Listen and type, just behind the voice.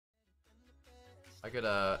I could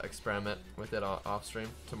experiment with it off stream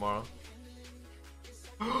tomorrow.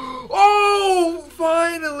 Oh,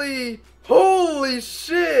 finally! Holy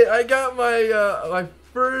shit! I got my my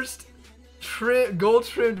first gold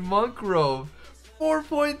trimmed monk robe.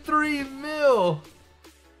 4.3 mil.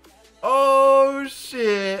 Oh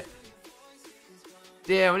shit!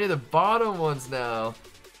 Damn, I need the bottom ones now.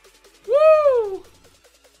 Woo!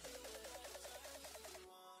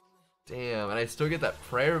 Damn, and I still get that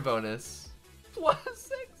prayer bonus. +6.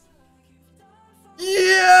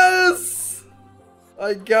 Yes!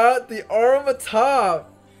 I got the Arma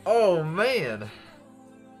top. Oh man.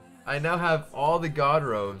 I now have all the god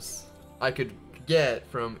robes I could get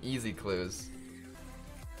from easy clues.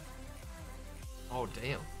 Oh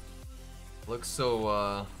damn. Looks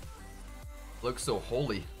so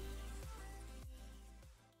holy.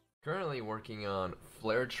 Currently working on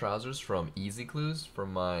flared trousers from easy clues for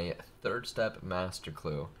my third step master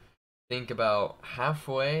clue. Think about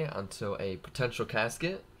halfway until a potential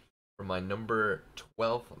casket for my number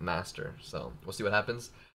 12 master. So we'll see what happens.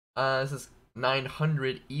 This is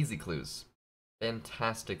 900 easy clues.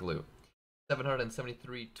 Fantastic loot.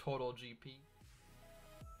 773 total GP.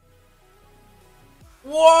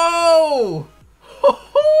 Whoa!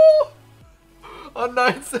 On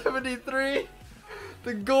 973,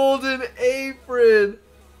 the golden apron.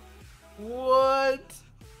 What?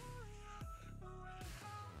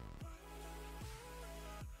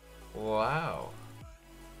 Wow.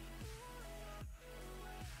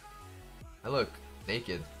 I look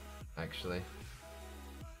naked, actually.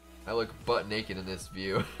 I look butt naked in this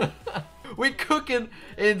view. We cooking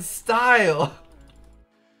in style.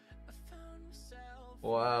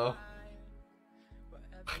 Wow.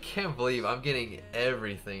 I can't believe I'm getting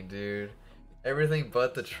everything, dude. Everything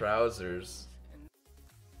but the trousers.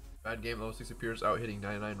 Bad game, level 6 appears out hitting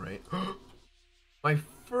 99 rate. My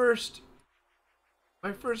first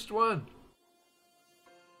one.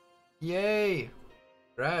 Yay.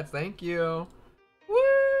 Congrats, thank you.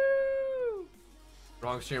 Woo!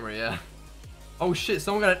 Wrong streamer, yeah. Oh shit,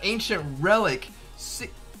 someone got an ancient relic.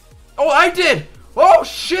 Oh, I did! Oh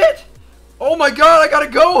shit! Oh my god, I gotta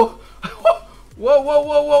go! Whoa, whoa,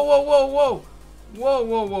 whoa, whoa, whoa, whoa, whoa. Whoa,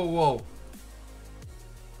 whoa, whoa, whoa.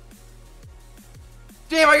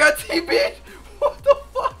 Damn, I got TB'd! What the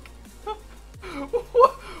fuck?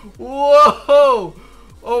 Whoa!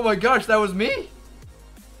 Oh my gosh, that was me?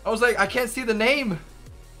 I was like, I can't see the name.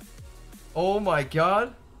 Oh my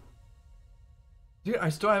god. Dude, I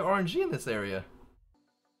still have RNG in this area.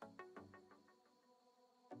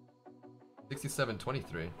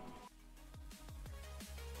 6723.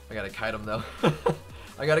 I gotta kite him though.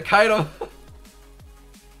 I gotta kite him.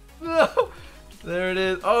 No! There it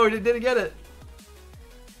is. Oh, he didn't get it.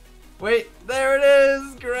 Wait, there it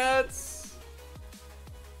is. Congrats.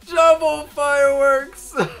 Double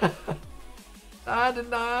fireworks. I did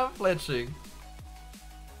not flinching.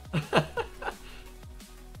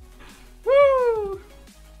 Woo!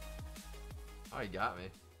 Oh, he got me.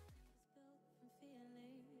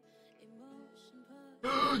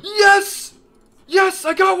 Yes! Yes,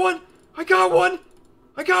 I got one! I got one!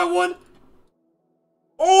 I got one!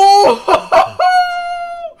 Oh!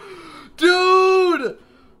 Dude!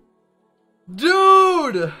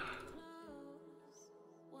 Dude!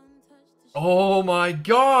 Oh my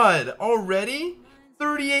god! Already?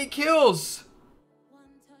 38 kills!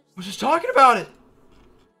 I was just talking about it!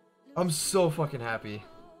 I'm so fucking happy.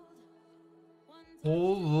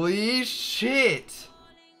 Holy shit!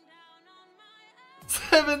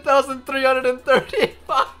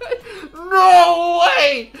 7,335! No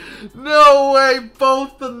way! No way!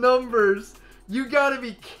 Both the numbers! You gotta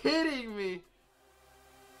be kidding me!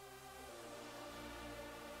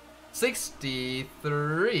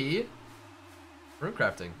 63 room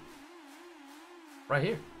crafting. Right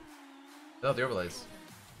here. Oh, the overlays.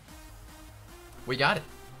 We got it.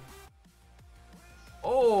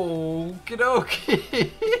 Oh,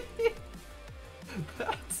 okie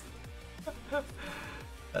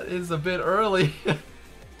that is a bit early.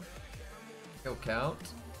 Go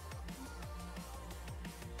count.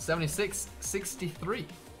 76, 63.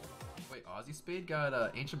 Wait, Aussie Spade got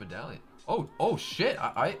ancient medallion. Oh shit! Oh,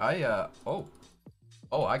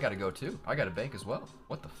 I gotta go too. I got a bank as well.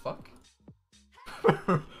 What the fuck?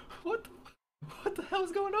 What the hell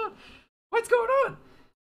is going on? What's going on?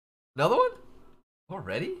 Another one?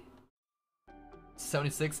 Already?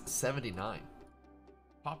 76, 79.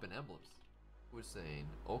 Popping emblems. Who was saying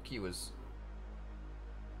Oki was...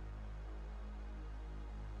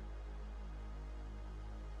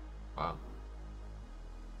 Wow.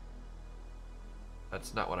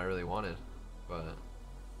 That's not what I really wanted, but...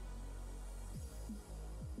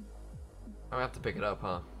 gonna have to pick it up,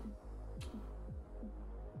 huh?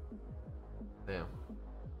 Damn.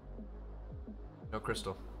 No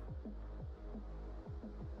crystal.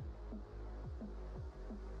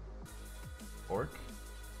 Orc.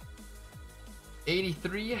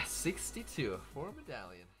 83-62 for a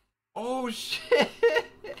medallion. Oh shit!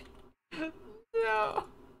 No.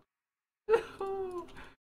 No.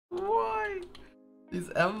 Why? These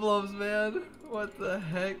emblems, man. What the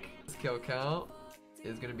heck? This kill count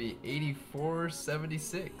is gonna be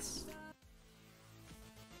 84-76.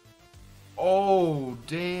 Oh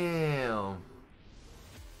damn.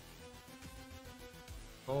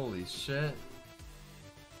 Holy shit.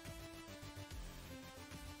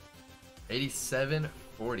 87-40.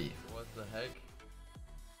 What the heck?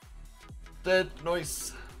 Dead.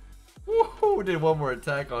 Nice. Woohoo! Did one more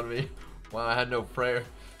attack on me. Wow, I had no prayer.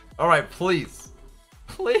 Alright, please.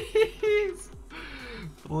 Please.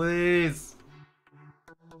 Please.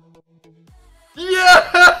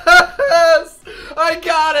 Yes! I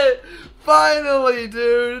got it! Finally,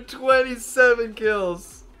 dude. 27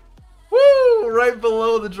 kills. Woo! Right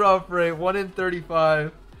below the drop rate. 1 in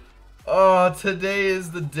 35. Oh, today is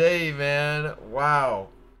the day, man. Wow.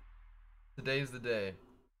 Today's the day.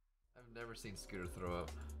 I've never seen Scooter throw up.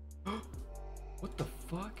 What the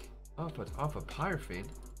fuck? Off a Pyrophene?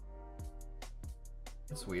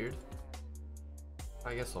 That's weird.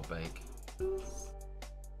 I guess I'll bank.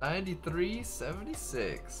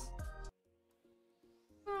 93-76.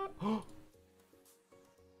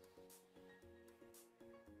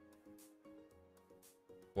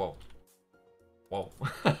 Whoa. Whoa.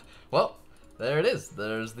 Well, there it is.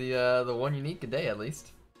 There's the one unique a day at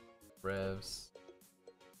least. Revs.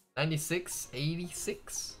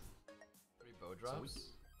 96-86. 3 bow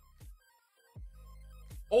drops.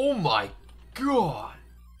 Oh my god.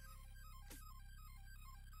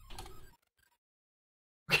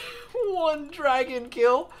 One dragon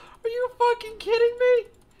kill? Are you fucking kidding me?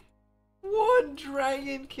 One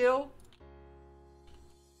dragon kill?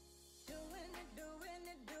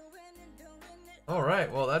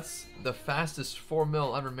 Alright, well that's the fastest 4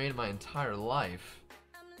 mil ever made in my entire life.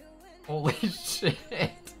 Holy shit.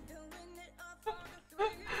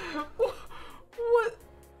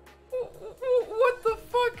 What the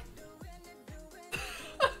fuck?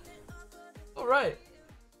 Alright,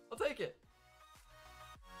 I'll take it.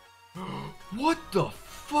 What the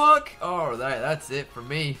fuck? Oh, that's it for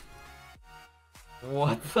me.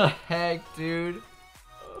 What the heck, dude?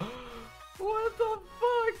 What the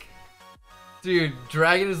fuck? Dude,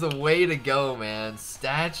 dragon is the way to go, man.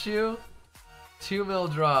 Statue, 2 mil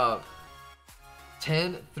drop,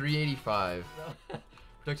 10-385.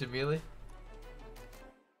 Protected melee.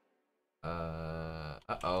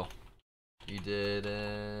 Uh-oh. You did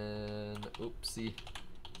an oopsie.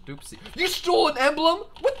 Doopsie. You stole an emblem?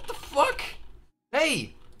 What the fuck?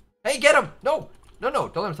 Hey! Hey, get him! No! No, no,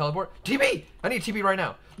 don't let him teleport. TB! I need TB right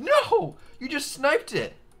now. No! You just sniped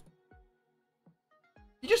it.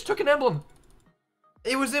 You just took an emblem.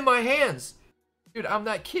 It was in my hands. Dude, I'm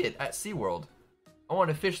that kid at SeaWorld. I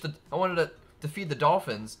wanted to feed the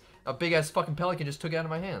dolphins. A big ass fucking pelican just took it out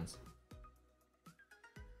of my hands.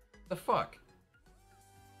 The fuck?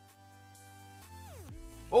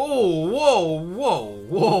 Oh, whoa, whoa,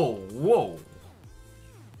 whoa, whoa.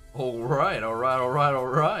 Alright, alright, alright,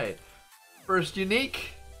 alright. First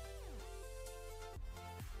unique.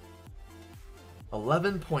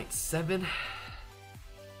 11.712.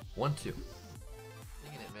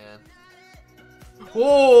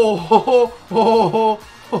 Oh,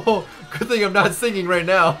 oh, good thing I'm not singing right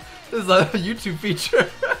now. This is a YouTube feature.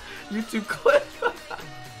 YouTube clip.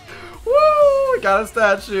 Woo! Got a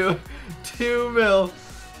statue. 2 mil.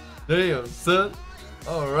 Damn, son.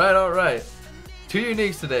 Alright, alright. 2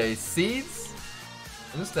 uniques today. Seeds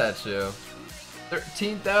and a statue.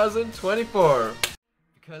 13,024.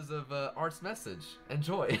 Because of Art's message.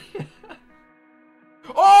 Enjoy.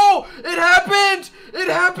 Oh! It happened! It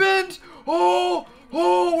happened! Oh!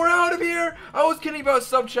 Oh, we're out of here! I was kidding about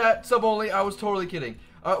sub chat, sub only. I was totally kidding.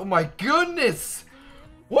 Oh my goodness!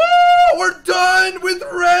 Woo! We're done with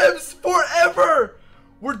Revs forever!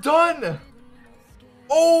 We're done!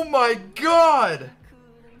 Oh my god!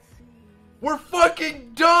 We're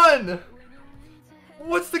fucking done!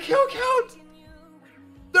 What's the kill count?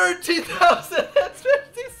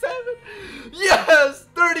 13,057! Yes!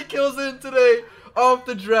 30 kills in today off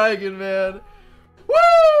the dragon, man. Woo!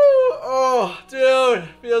 Oh, dude,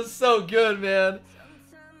 feels so good, man.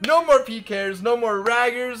 No more PKers, no more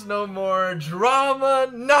raggers, no more drama,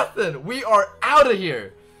 nothing. We are out of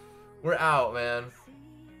here. We're out, man.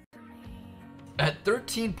 At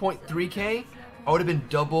 13.3K, I would have been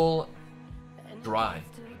double dry.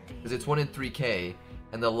 because it's 1 in 3K,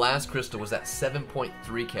 and the last crystal was at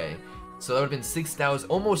 7.3K. So that would have been 6,000,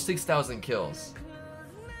 almost 6,000 kills.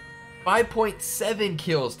 5.7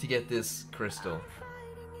 kills to get this crystal.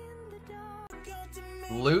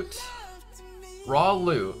 Loot, raw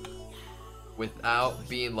loot, without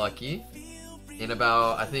being lucky, in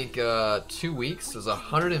about, I think, 2 weeks, was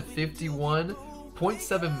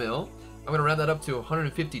 151.7 mil. I'm gonna round that up to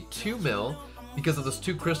 152 mil because of those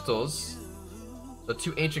 2 crystals, the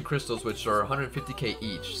 2 ancient crystals, which are 150k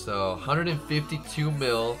each. So 152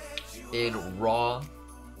 mil in raw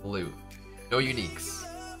loot. No uniques.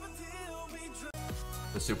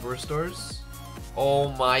 The super restores.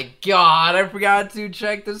 Oh my god, I forgot to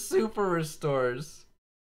check the super restores.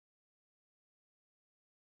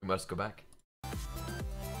 We must go back.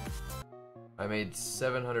 I made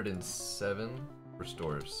 707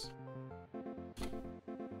 restores.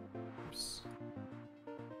 Oops.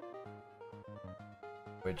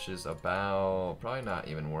 Which is about, probably not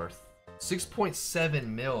even worth 6.7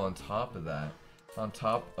 mil on top of that. On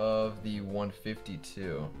top of the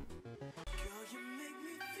 152.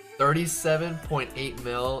 37.8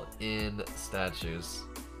 mil in statues.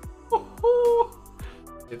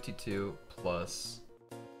 52 plus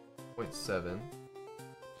 0.7.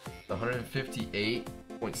 The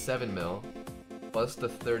 158.7 mil plus the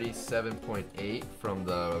 37.8 from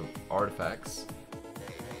the artifacts.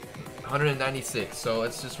 196. So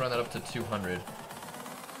let's just run that up to 200.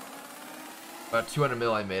 About 200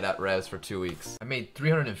 mil I made at Revs for 2 weeks. I made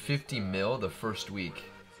 350 mil the first week.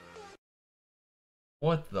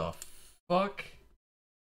 What the fuck?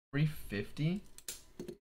 350?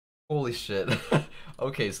 Holy shit.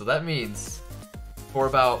 Okay, so that means for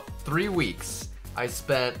about 3 weeks, I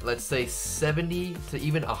spent, let's say, 70 to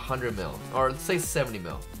even 100 mil. Or let's say 70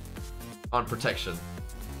 mil on protection.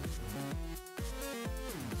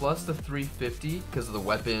 Plus the 350 because of the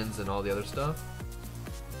weapons and all the other stuff.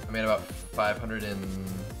 I made about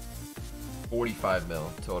 545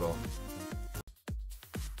 mil total.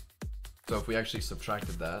 So if we actually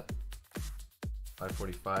subtracted that,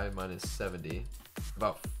 545 minus 70,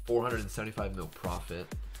 about 475 mil profit.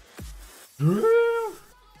 Oh,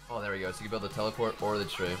 there we go. So you can build the teleport or the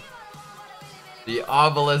tree. The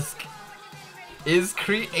obelisk is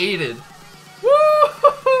created.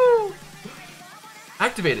 Woo!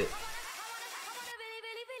 Activate it.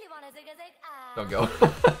 Don't go.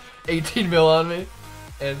 18 mil on me.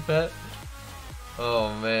 And pet.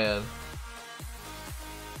 Oh, man.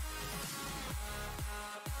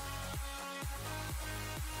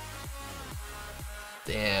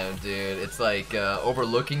 Damn, dude. It's like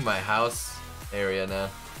overlooking my house area now.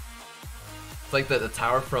 It's like the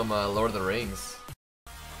tower from Lord of the Rings.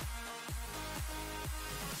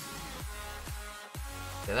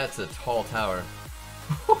 Yeah, that's a tall tower.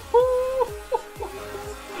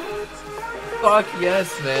 Fuck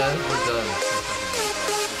yes, man. We're done.